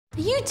Are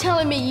you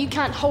telling me you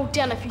can't hold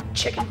down a few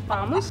chicken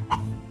farmers?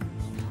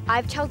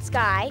 I've told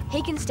Sky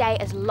he can stay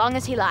as long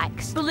as he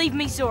likes. Believe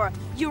me, Zora,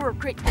 you'll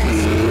regret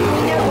this.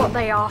 You know what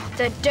they are.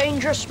 They're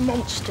dangerous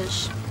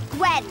monsters.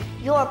 Gwyn,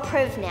 you're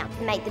approved now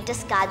to make the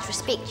discards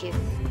respect you.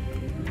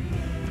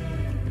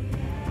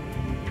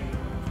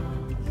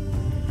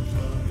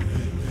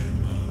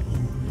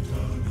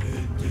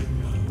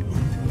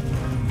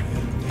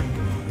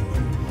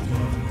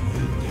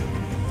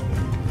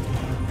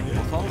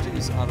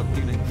 Authorities are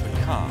appealing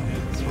for calm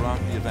throughout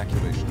the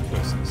evacuation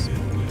process.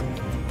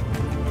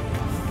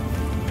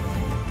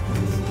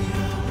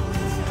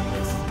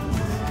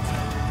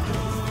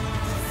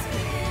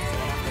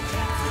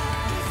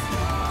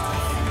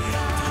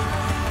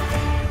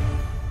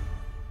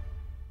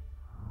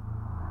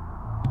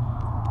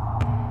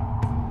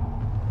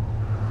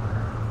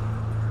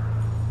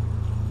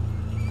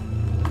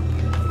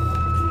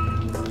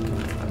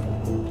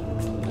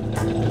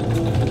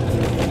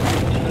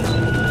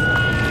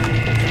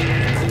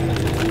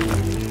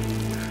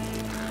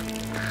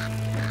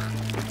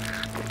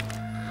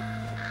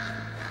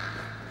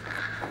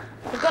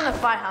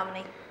 Fight,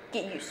 Harmony.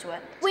 Get used to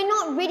it. We're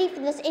not ready for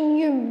this and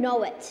you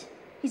know it.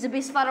 He's the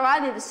best fighter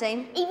I've ever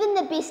seen. Even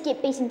the best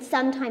get beaten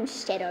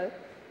sometimes, Shadow.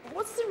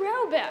 What's the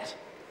row about?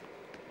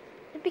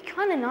 It'd be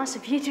kind of nice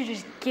if you two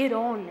just get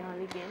on now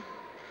and again.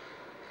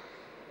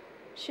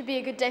 Should be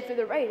a good day for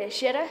the raid, eh,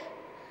 Shadow?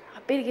 I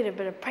better get a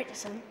bit of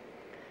practice in.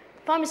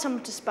 Find me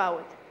someone to spar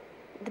with.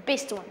 The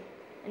best one.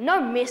 And no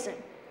messing.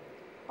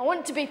 I want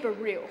it to be for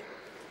real.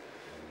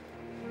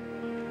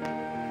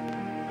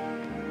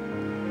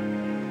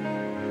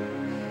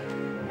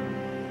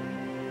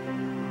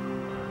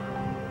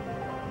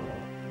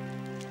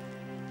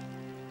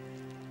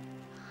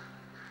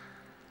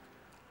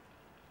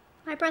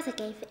 My brother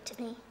gave it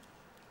to me.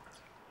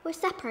 We're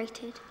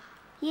separated,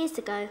 years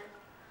ago,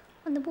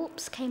 when the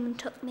warps came and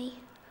took me.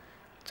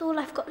 It's all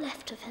I've got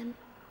left of him.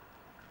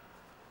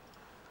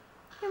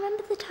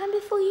 Remember the time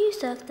before you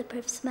served the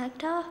Privs,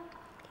 Magdar?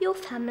 Your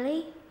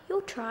family,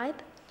 your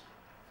tribe.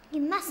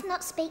 You must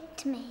not speak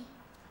to me.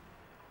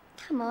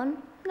 Come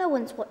on, no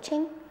one's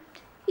watching.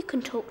 You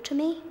can talk to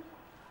me.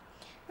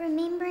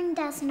 Remembering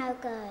does no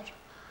good.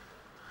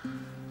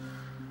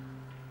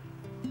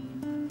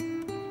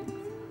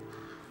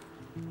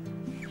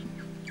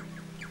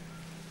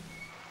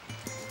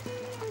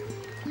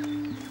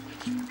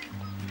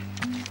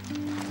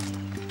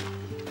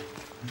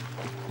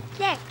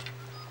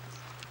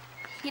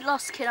 Get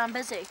lost, kid, I'm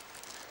busy.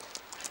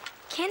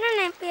 Canon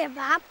ain't be a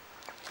Barb.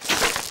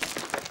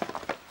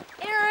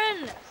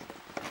 Aaron!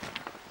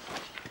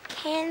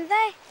 Can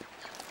they?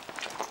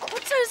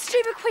 What sort of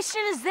stupid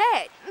question is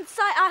that? It's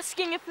like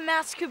asking if a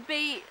mouse could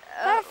be...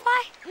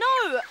 Butterfly?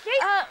 No!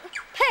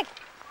 Pig!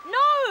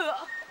 No!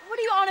 What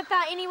are you on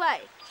about anyway?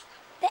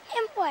 The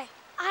imp boy.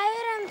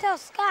 I heard him tell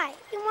Sky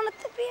he wanted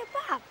to be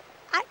a Barb.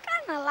 I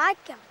kinda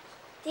like him.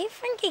 Do you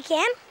think he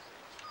can?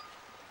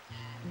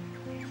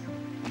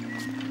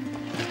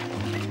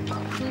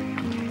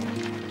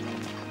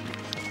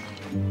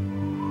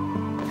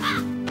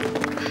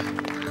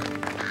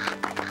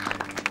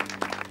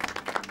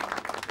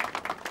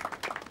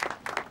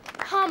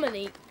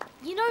 Harmony,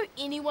 you know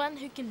anyone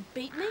who can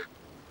beat me?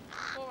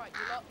 Alright,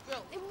 you lot,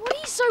 Will. Then what are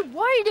you so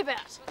worried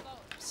about?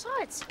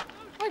 Besides,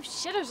 I have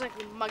Shadows like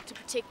a mug to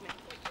protect me.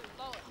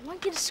 I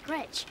won't get a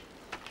scratch.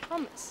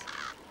 Promise.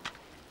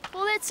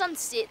 Before that sun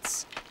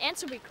sets,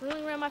 ants will be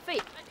crawling around my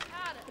feet.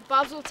 The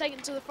Barbs will take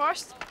it to the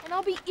forest, and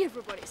I'll be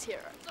everybody's hero.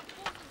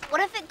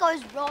 What if it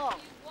goes wrong?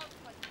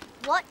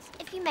 What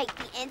if you make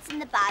the ants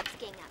and the Barbs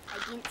gang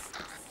up against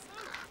us?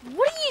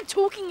 What are you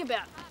talking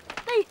about?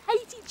 They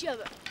hate each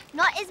other.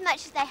 Not as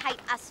much as they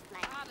hate us,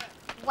 Flame.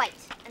 Wait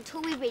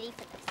until we're ready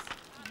for this.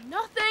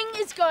 Nothing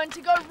is going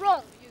to go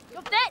wrong.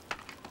 Got that?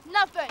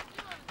 Nothing.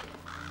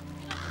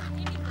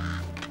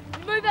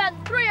 Move out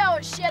in 3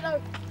 hours,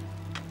 Shadow.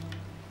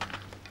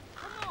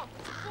 Come on,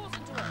 put your paws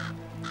into it.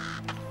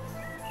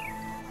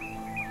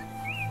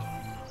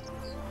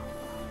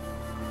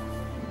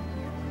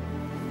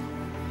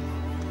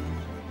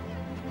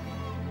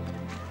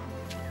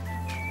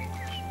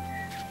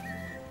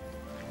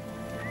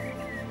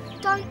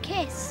 Don't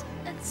kiss.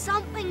 It's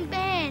something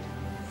bad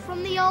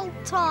from the old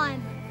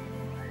time.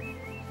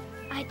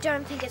 I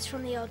don't think it's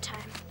from the old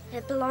time.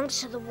 It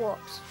belongs to the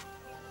warps.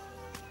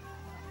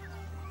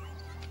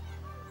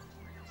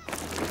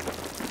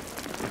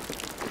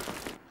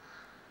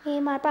 Me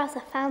and my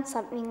brother found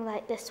something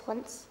like this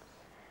once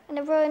in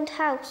a ruined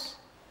house.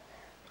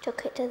 We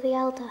took it to the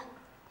elder.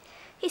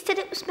 He said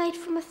it was made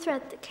from a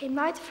thread that came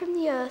neither from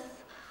the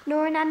earth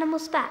nor an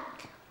animal's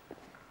back.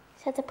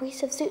 He said the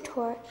priest of Zoot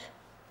wore it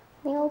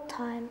in the old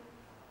time.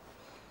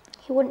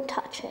 He wouldn't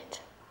touch it.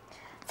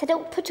 Said it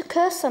would put a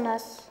curse on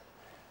us.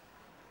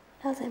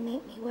 Now they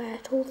make me wear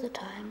it all the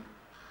time.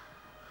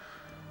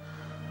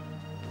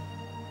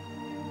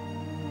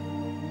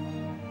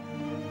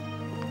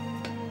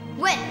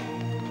 Gwyn!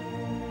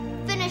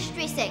 Finish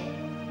dressing.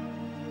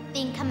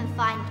 Then come and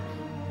find me.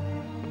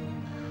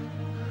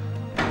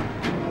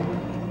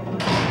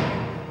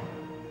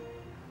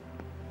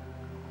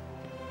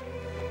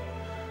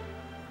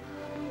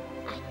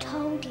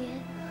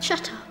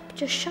 Shut up.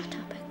 Just shut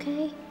up,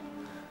 okay?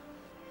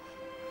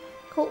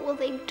 What will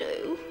they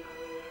do?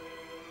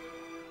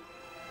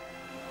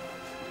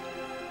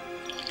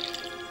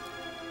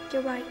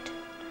 You're right.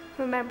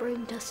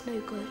 Remembering does no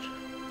good.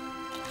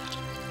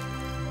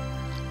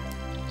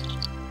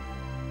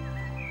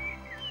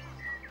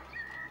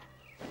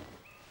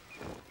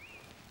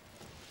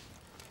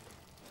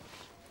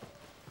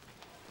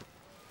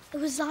 It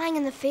was lying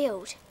in the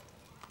field.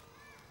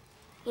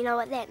 You know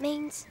what that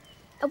means?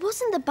 It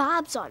wasn't the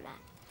Barbs, Omar.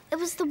 It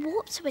was the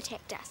warps who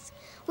attacked us.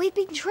 We've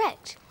been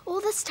tricked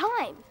all this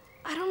time.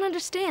 I don't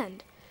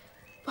understand.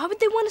 Why would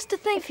they want us to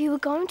think? If you were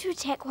going to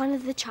attack one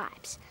of the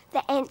tribes,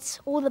 the ants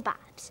or the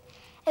Barbs,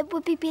 it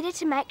would be better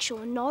to make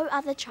sure no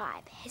other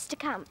tribe has to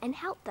come and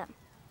help them.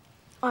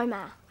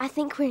 Omar, I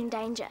think we're in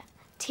danger.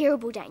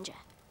 Terrible danger.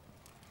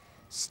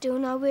 Still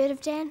no word of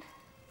Dan?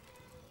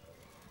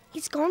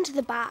 He's gone to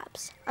the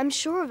Barbs. I'm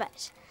sure of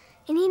it.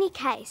 In any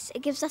case,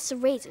 it gives us a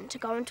reason to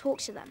go and talk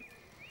to them.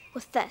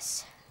 With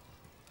this,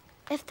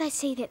 if they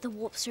see that the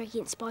warps are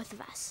against both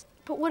of us.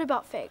 But what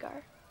about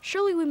Faygar?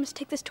 Surely we must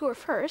take this to her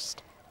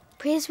first.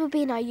 Prayers will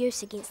be no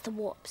use against the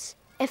warps,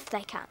 if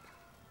they come.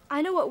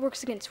 I know what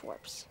works against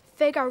warps.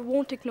 Faygar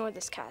won't ignore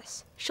this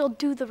cast. She'll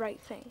do the right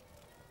thing.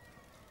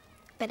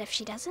 But if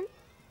she doesn't?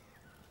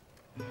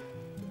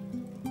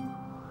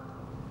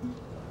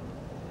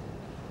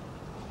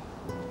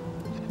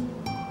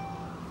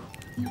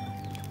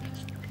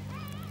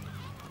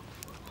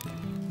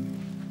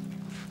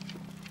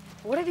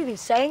 What have you been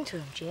saying to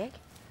him, Jack?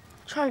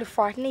 Trying to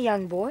frighten a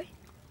young boy?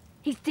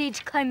 He's dared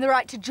to claim the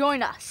right to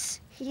join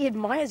us. He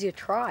admires your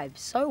tribe,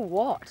 so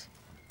what?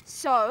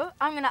 So,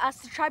 I'm going to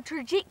ask the tribe to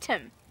reject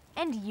him.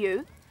 And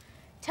you.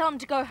 Tell him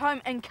to go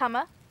home,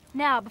 incomer.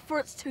 Now, before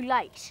it's too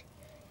late.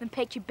 Then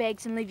pack your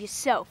bags and leave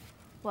yourself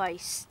while you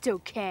still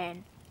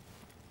can.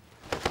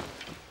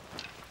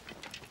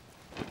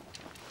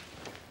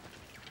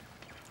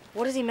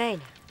 What does he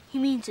mean? He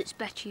means it's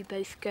better you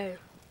both go.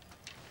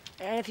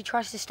 And if he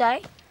tries to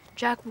stay?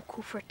 Jack will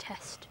call for a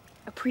test,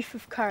 a proof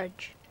of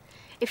courage.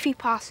 If he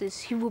passes,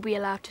 he will be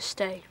allowed to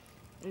stay.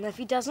 And if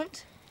he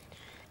doesn't?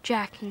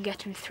 Jack can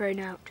get him thrown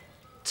out.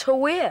 To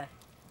where?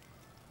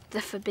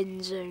 The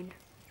Forbidden Zone.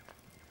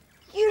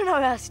 You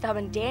know how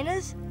stubborn Dan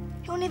is.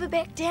 He'll never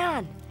back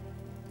down.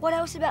 What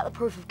else about the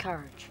proof of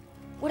courage?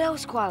 What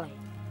else, Quali?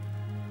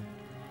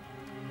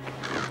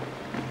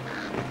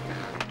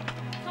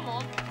 Come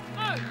on,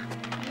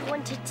 move! You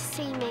wanted to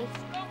see me.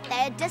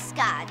 They're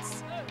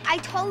discards. I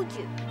told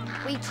you,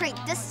 we treat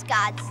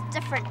discards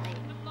differently,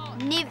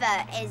 never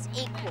as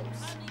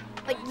equals.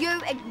 But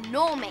you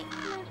ignore me.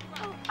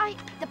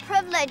 The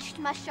privileged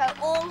must show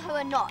all who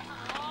are not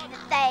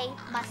that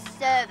they must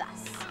serve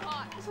us.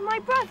 It's my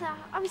brother.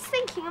 I was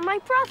thinking of my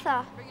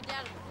brother.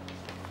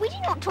 We do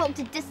not talk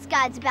to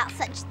discards about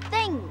such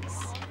things.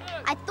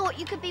 I thought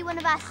you could be one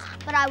of us,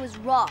 but I was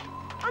wrong.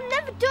 I'll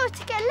never do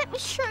it again. Let me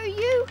show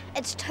you.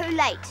 It's too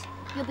late.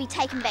 You'll be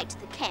taken back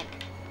to the camp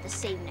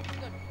this evening.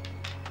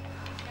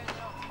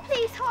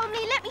 Please hold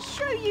me. Let me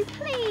show you,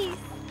 please.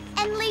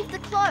 And leave the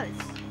clothes.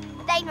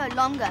 They no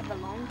longer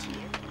belong to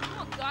you. Come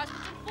on, guys,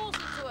 put some force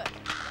into it.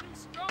 Even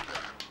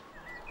stronger.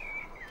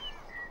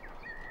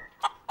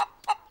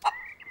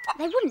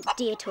 They wouldn't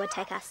dare to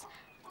attack us.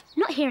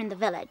 Not here in the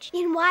village.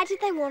 Then why did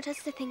they want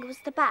us to think it was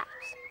the Barbs?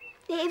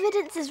 The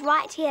evidence is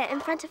right here in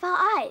front of our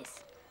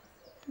eyes.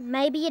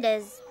 Maybe it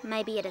is,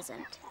 maybe it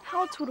isn't.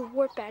 How else would a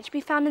warp badge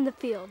be found in the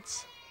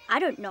fields? I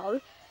don't know.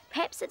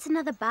 Perhaps it's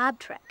another Barb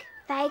trick.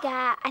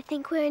 Faygar, I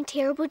think we're in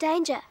terrible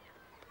danger.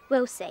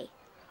 We'll see.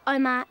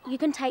 Omar, you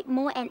can take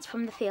more ants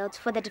from the fields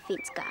for the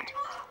defence guard.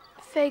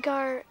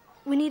 Faygar,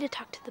 we need to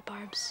talk to the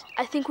Barbs.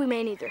 I think we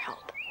may need their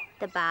help.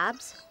 The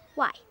Barbs?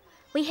 Why?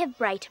 We have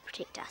Bray to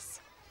protect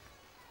us.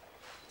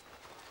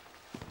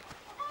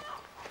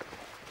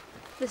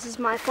 This is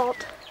my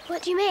fault.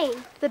 What do you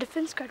mean? The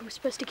defense guard was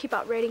supposed to keep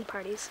out raiding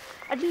parties.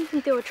 I didn't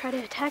think they would try to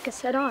attack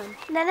us head on.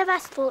 None of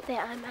us thought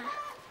that, Omar.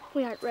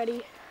 We aren't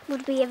ready.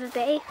 Would we ever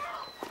be?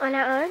 On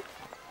our own?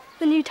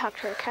 Then you talk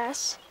to her,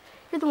 Cass.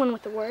 You're the one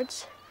with the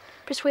words.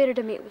 Persuade her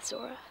to meet with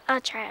Zora.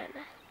 I'll try,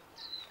 Omar.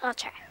 I'll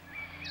try.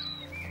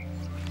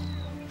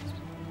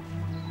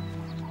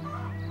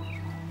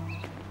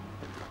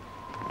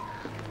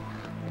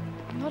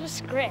 Not a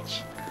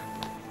scratch.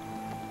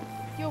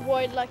 You're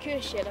worried like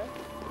her, Shadow.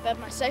 About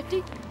my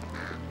safety?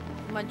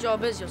 My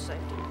job is your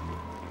safety.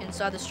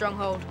 Inside the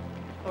stronghold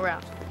or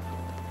out.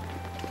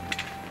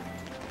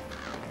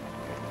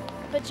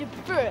 But you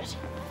prefer it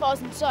if I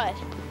was inside.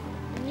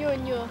 And you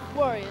and your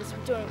warriors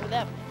were doing it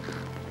without me.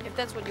 If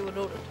that's what you had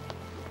ordered,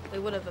 we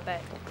would have obeyed.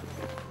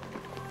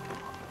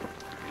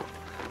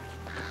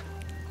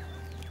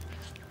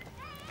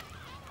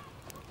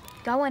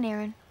 Go on,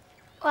 Aaron.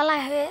 All I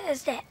heard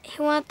is that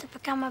he wanted to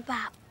become a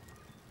Barb.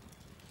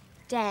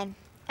 Dan,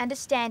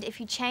 understand if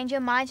you change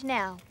your mind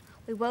now,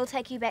 we will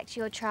take you back to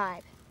your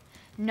tribe.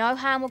 No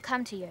harm will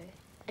come to you.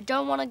 I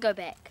don't want to go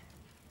back.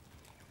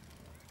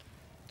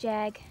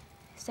 Jag,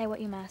 say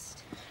what you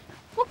must.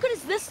 What good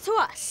is this to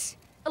us?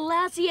 A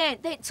lousy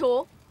ant, that's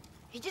all.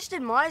 He just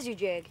admires you,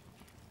 Jag.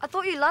 I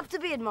thought you loved to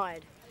be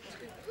admired.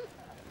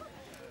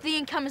 The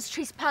incomers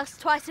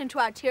trespassed twice into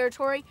our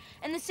territory,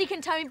 and the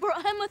second time he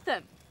brought him with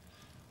him.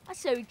 I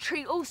say we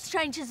treat all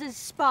strangers as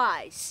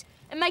spies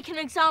and make an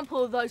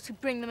example of those who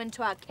bring them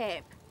into our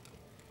camp.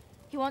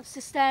 He wants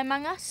to stay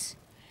among us,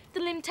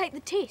 then let him take the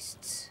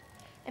tests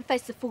and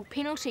face the full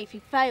penalty if he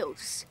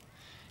fails.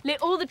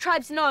 Let all the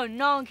tribes know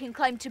no one can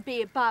claim to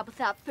be a barb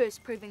without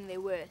first proving their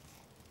worth.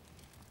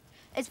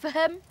 As for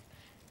him,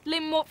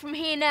 let him walk from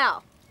here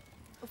now,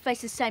 or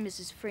face the same as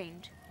his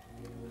friend.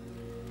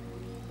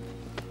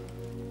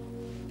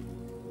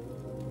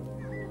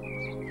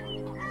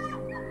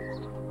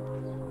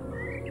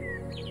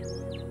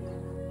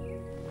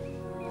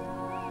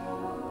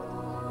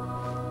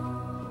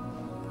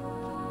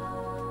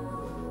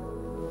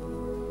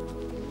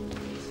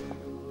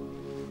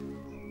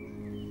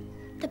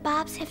 The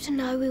Barbs have to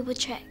know we were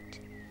tricked.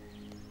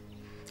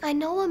 I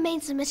know it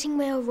means admitting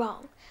we were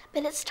wrong,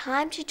 but it's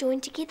time to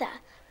join together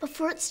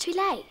before it's too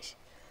late.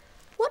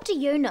 What do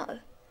you know?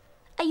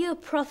 Are you a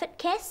prophet,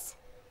 Cass?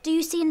 Do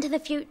you see into the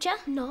future?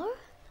 No.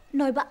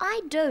 No, but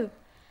I do.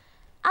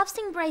 I've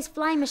seen Bray's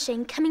flying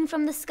machine coming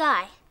from the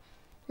sky,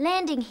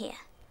 landing here,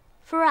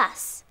 for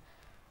us,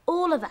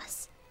 all of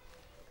us.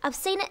 I've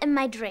seen it in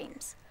my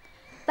dreams,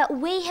 but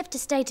we have to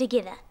stay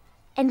together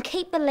and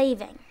keep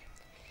believing.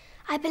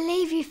 I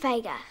believe you,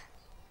 Faygar.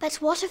 But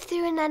what if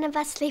there are none of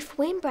us left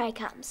when Bray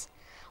comes?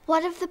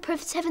 What if the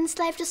Prifs have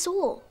enslaved us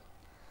all?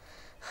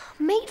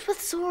 Meet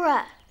with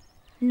Zora.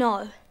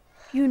 No,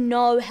 you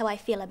know how I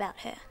feel about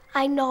her.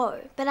 I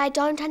know, but I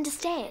don't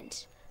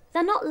understand.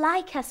 They're not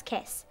like us,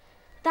 Cass.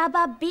 They're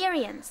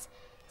barbarians.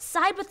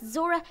 Side with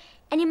Zora,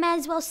 and you may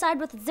as well side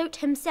with Zoot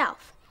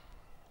himself.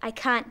 I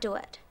can't do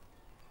it.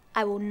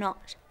 I will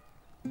not.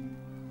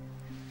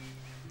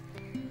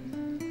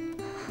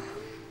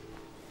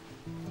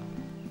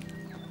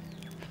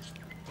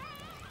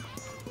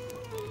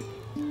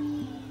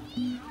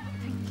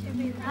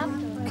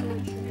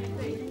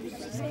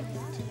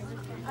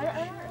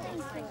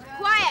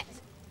 Quiet!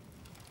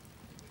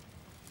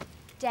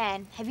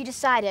 Dan, have you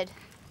decided?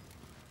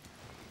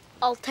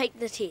 I'll take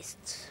the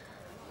tests.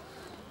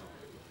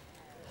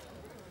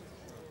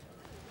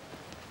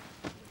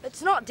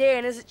 It's not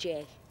Dan, is it,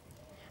 Jag?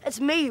 It's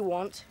me you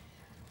want.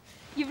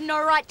 You've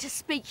no right to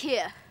speak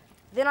here.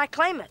 Then I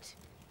claim it.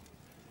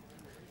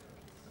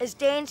 As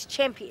Dan's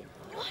champion.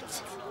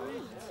 What?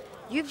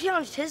 You've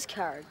challenged his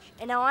courage,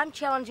 and now I'm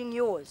challenging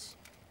yours.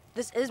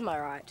 This is my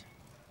right.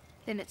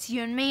 Then it's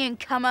you and me,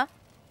 incomer.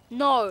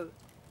 No.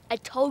 I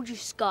told you,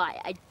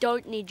 Sky, I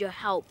don't need your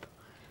help.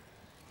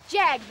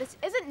 Jag, this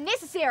isn't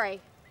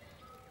necessary.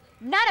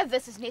 None of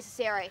this is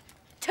necessary.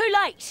 Too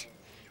late.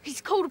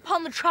 He's called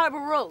upon the tribal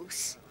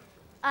rules.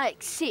 I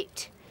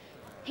accept.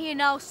 He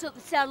and I'll sort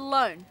this out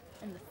alone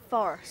in the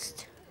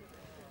forest.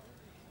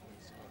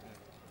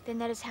 Then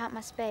that is how it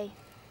must be.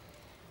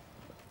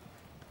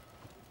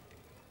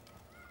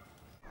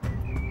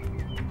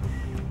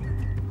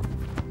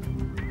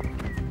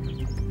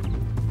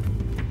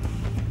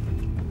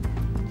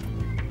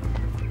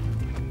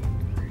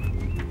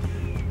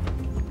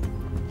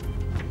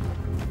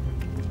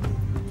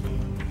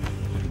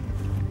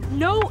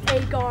 No,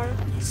 Faygar.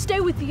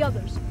 Stay with the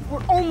others.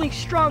 We're only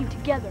strong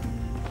together.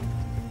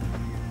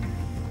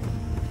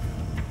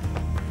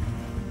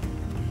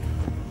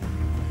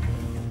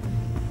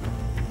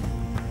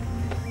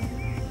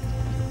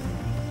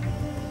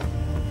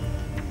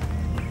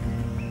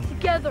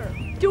 Together.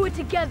 Do it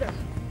together.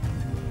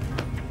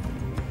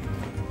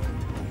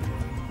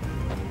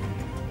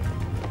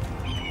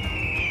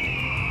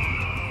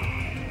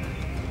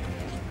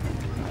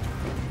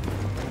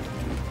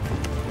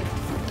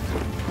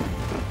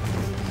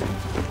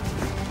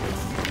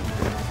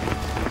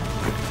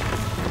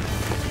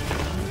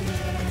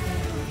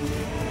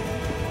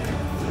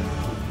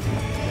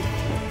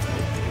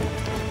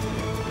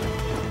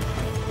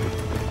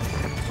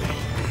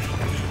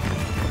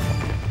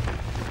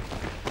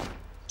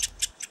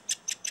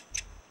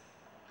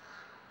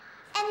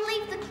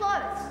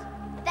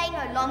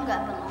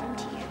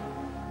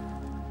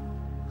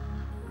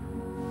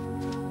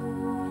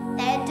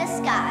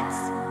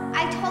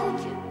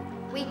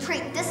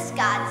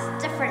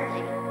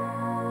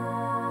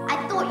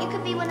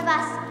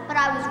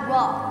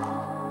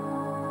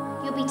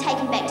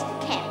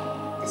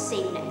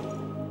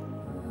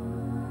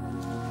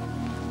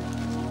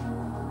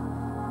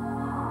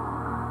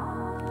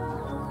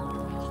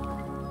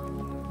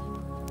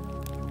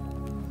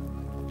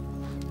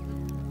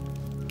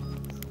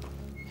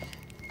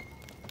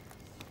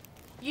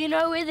 You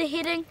know where they're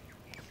heading?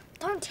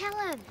 Don't tell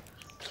him.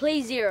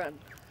 Please, Aaron.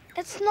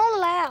 It's not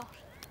allowed.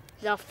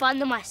 Then I'll find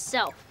them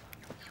myself.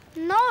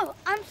 No,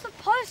 I'm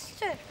supposed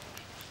to.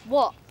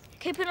 What?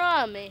 Keep an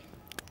eye on me?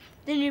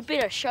 Then you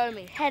better show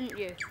me, hadn't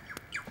you?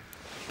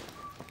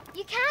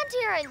 You can't,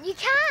 Aaron. You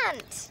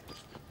can't.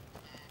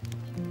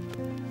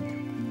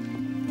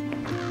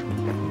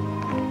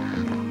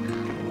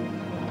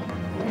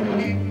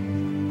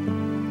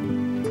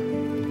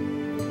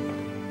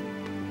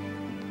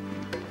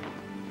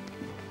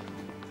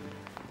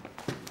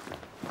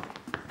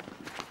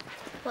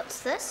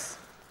 What's this?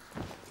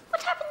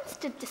 What happens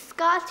to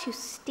discards who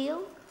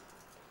steal?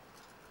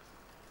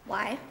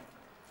 Why?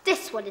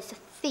 This one is a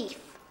thief.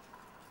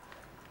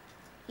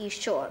 You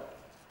sure?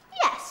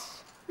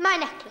 Yes, my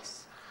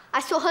necklace.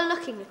 I saw her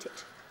looking at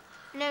it,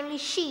 and only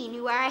she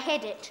knew where I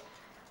hid it.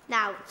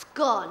 Now it's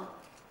gone.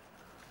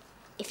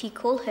 If you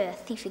call her a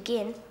thief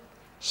again,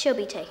 she'll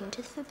be taken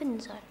to the forbidden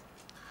zone.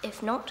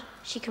 If not,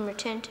 she can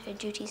return to her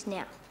duties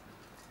now.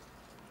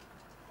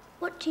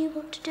 What do you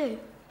want to do?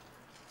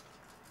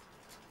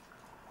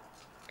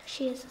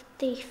 She is a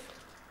thief.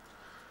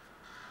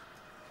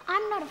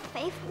 I'm not a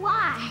thief.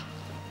 Why?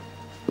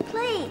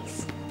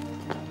 Please.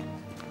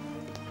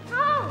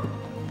 Oh!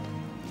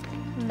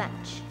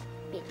 Much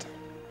better.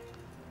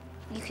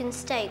 You can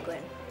stay,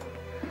 Gwyn.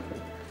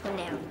 For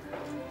now.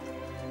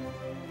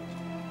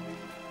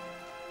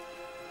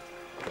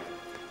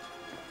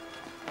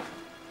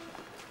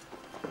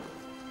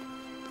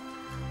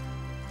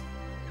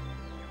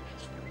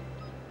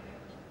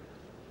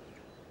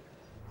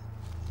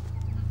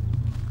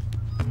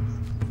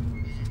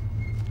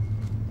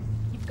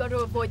 You've got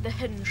to avoid the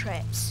hidden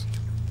traps.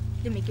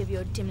 Let me give you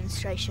a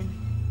demonstration.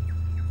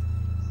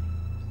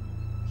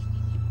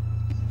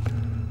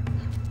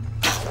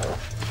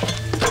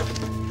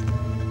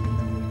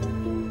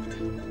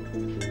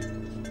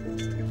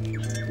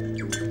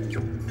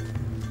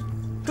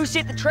 Who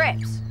set the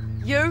traps?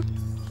 You?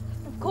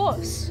 Of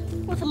course,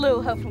 with a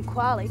little help from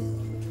Quali.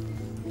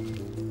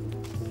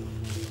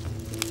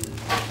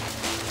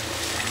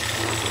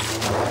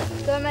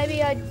 Though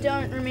maybe I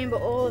don't remember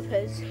all of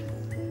his.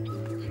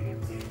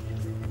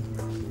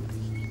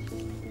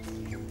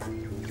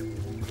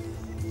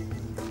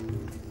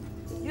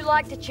 You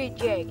like to cheat,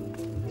 Jag.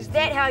 Is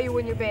that how you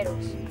win your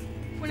battles?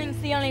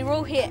 Winning's the only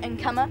rule here,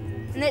 incomer,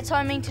 and that's what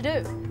I mean to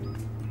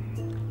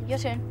do. Your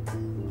turn.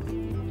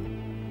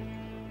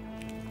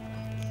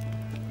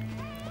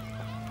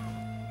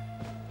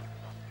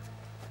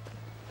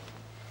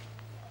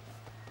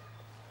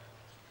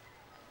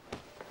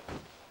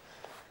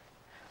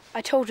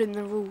 I told him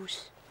the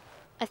rules.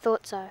 I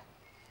thought so.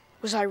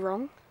 Was I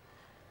wrong?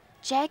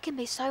 Jag can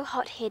be so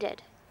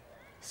hot-headed.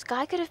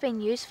 Sky could have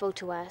been useful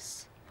to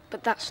us.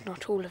 But that's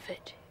not all of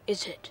it,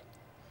 is it?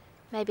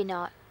 Maybe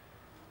not.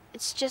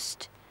 It's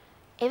just,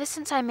 ever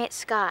since I met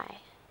Sky,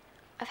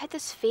 I've had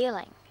this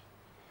feeling.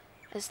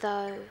 As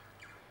though...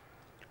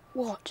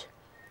 What?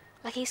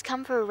 Like he's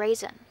come for a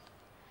reason.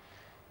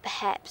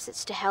 Perhaps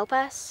it's to help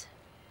us.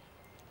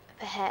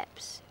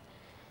 Perhaps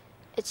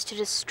it's to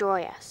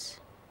destroy us.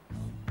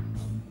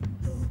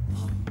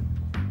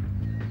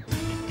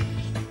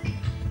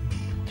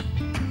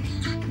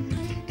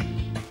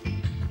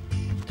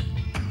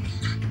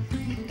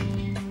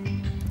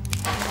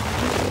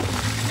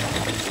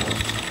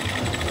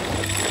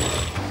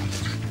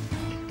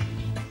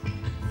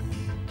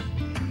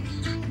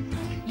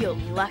 You're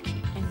lucky,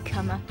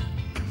 incomer.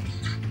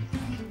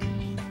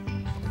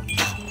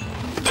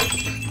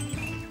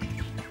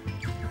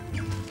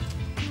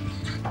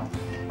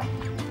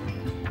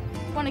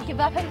 Want to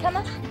give up,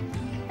 incomer?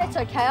 That's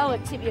okay, I'll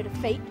accept your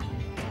defeat.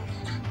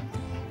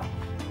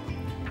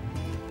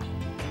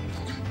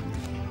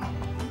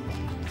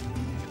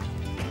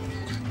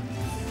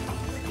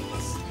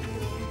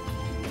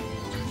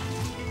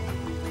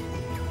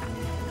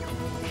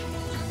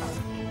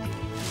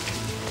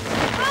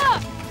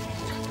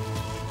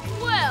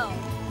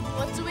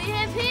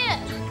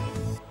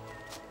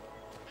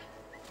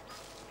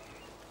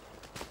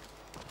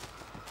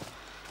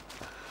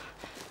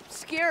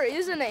 Scary,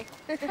 isn't he?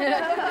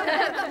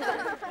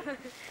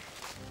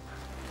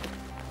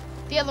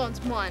 The other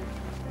one's mine.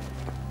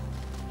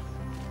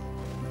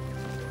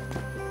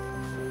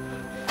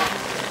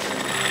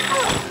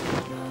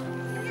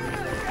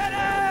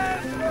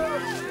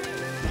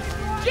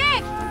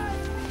 Jack!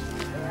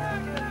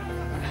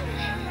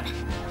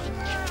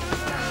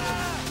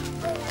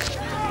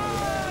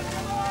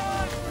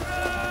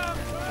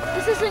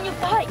 This isn't your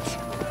fight.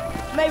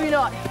 Maybe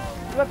not.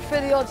 But I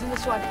prefer the odds in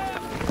this one.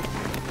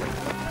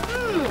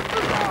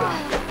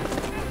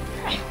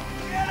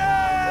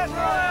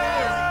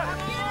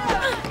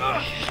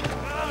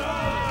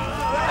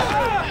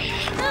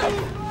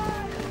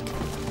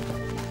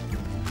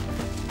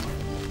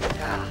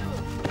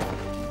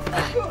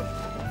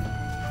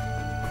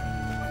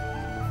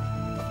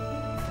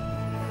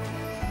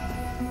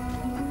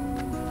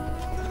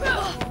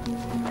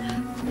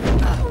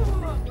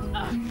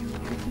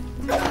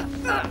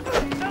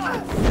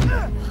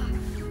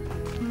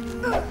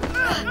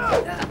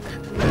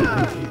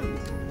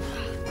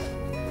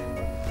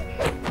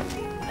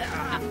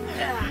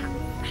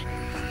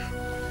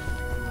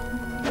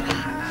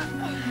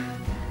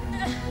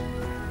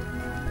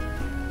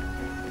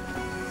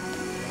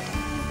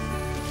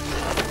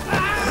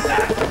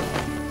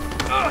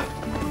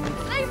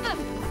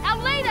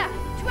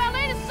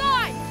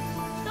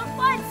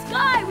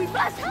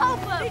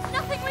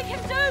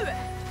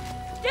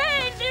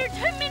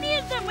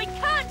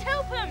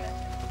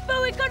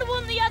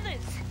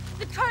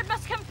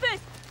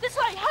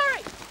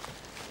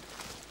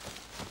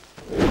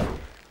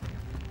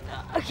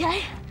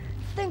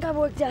 think I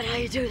worked out how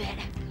you do that.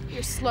 You're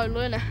a slow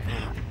learner.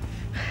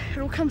 It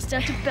all comes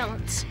down to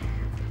balance.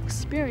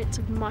 Experience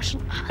of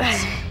martial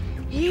arts.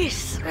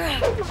 Yes.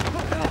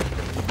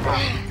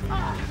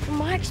 From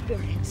my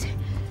experience,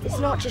 it's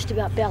not just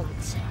about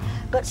balance,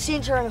 but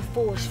centering a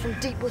force from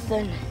deep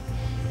within.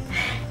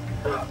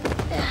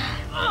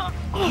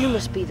 You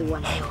must be the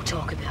one they all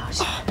talk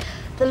about.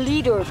 The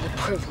leader of the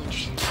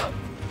privileged.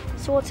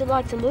 So what's it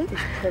like to lose,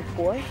 priv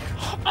boy?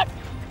 I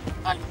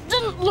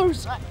didn't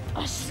lose.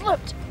 I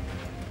slipped.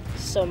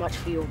 So much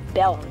for your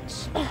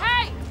balance.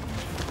 Hey!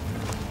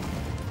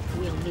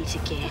 We'll meet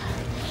again.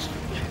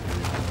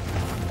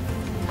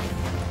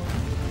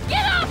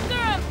 Get after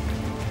him!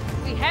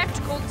 We have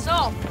to call this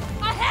off.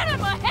 I had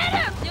him! I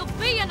had him! There'll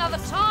be another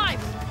time.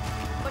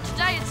 But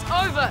today it's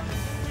over.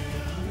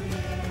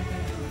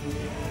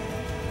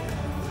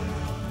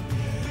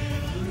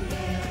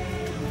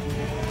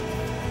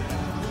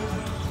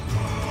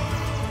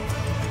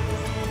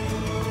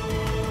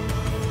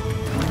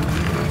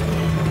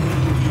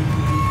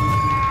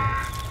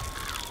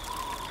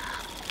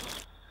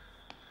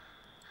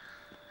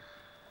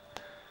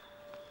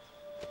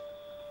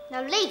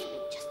 Now leave me,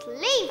 just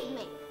leave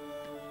me.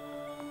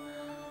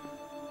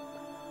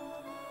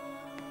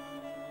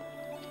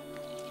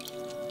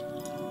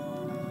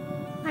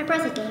 My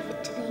brother gave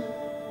it to me.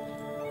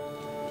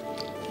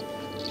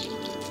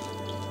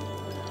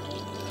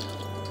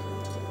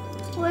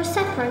 We were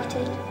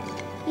separated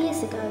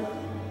years ago.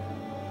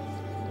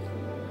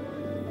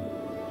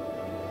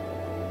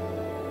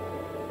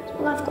 It's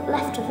all I've got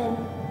left of him.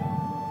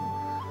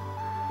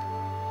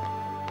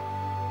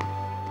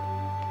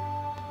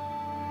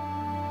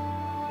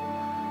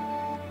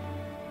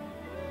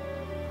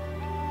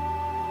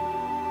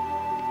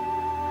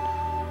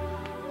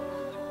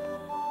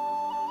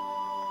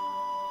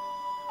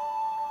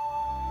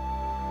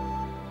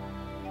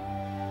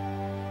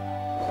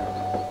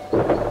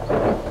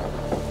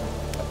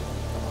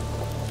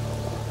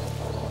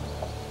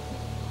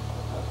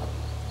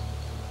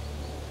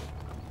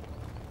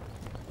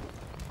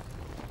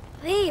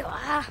 There you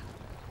are.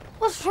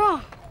 What's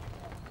wrong?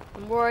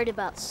 I'm worried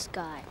about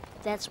Sky.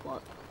 That's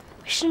what.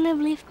 We shouldn't have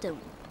left him.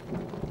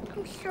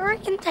 I'm sure he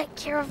can take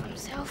care of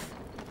himself.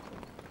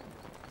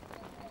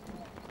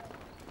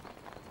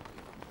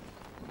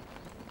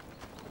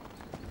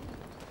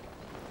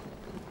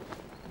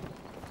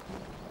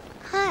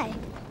 Hi.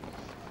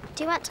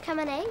 Do you want to come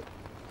and eat?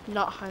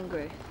 Not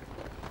hungry.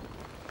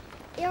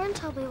 Erin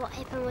told me what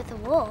happened with the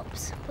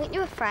warps. Weren't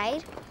you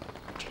afraid?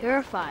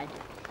 Terrified.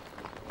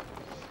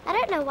 I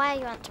don't know why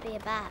you want to be a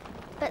bat,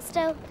 but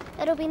still,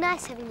 it'll be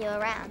nice having you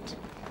around.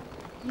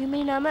 You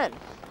mean I'm in?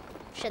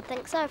 Should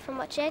think so from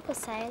what Jag was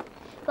saying.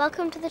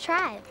 Welcome to the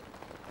tribe.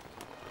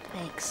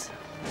 Thanks.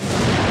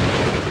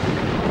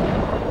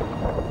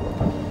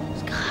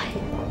 Sky.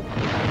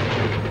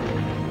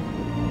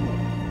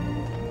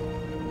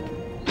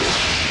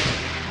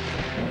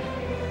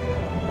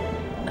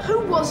 Who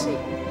was he?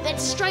 That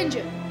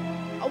stranger.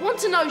 I want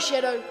to know,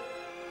 Shadow.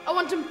 I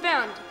want him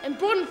found and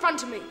brought in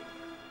front of me.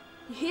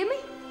 You hear me?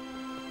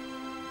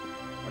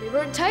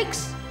 Whatever it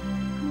takes,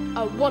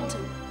 I want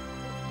him.